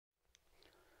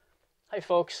Hi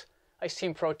folks, Ice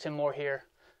Team Pro Tim Moore here.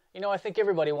 I think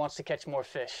everybody wants to catch more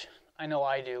fish. I know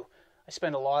I do. I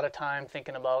spend a lot of time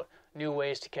thinking about new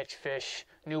ways to catch fish,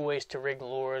 new ways to rig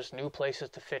lures, new places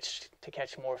to fish to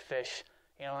catch more fish.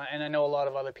 And I know a lot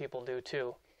of other people do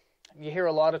too. You hear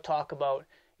a lot of talk about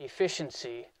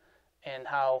efficiency and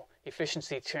how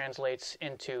efficiency translates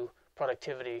into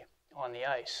productivity on the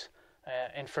ice.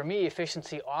 And for me,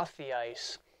 efficiency off the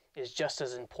ice is just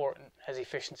as important as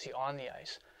efficiency on the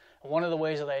ice. One of the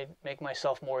ways that I make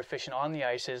myself more efficient on the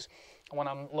ice is when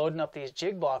I'm loading up these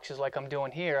jig boxes like I'm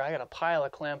doing here. I got a pile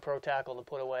of Clam Pro tackle to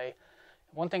put away.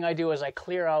 One thing I do is I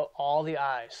clear out all the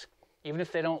eyes. Even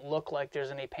if they don't look like there's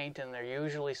any paint in there,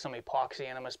 usually some epoxy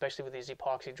in them, especially with these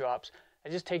epoxy drops. I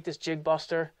just take this jig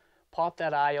buster, pop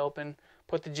that eye open,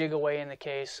 put the jig away in the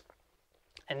case,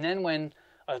 and then when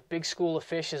a big school of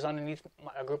fish is underneath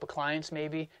a group of clients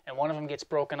maybe, and one of them gets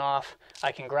broken off,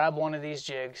 I can grab one of these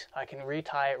jigs, I can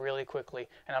retie it really quickly,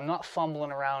 and I'm not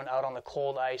fumbling around out on the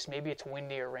cold ice. Maybe it's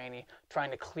windy or rainy,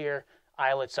 trying to clear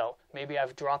eyelets out. Maybe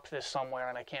I've dropped this somewhere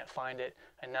and I can't find it,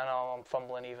 and now I'm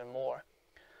fumbling even more.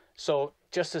 So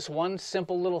just this one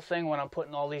simple little thing when I'm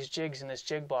putting all these jigs in this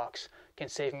jig box can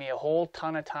save me a whole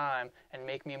ton of time and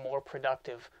make me more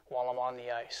productive while I'm on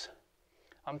the ice.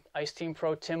 I'm Ice Team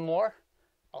Pro Tim Moore.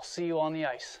 I'll see you on the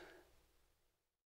ice.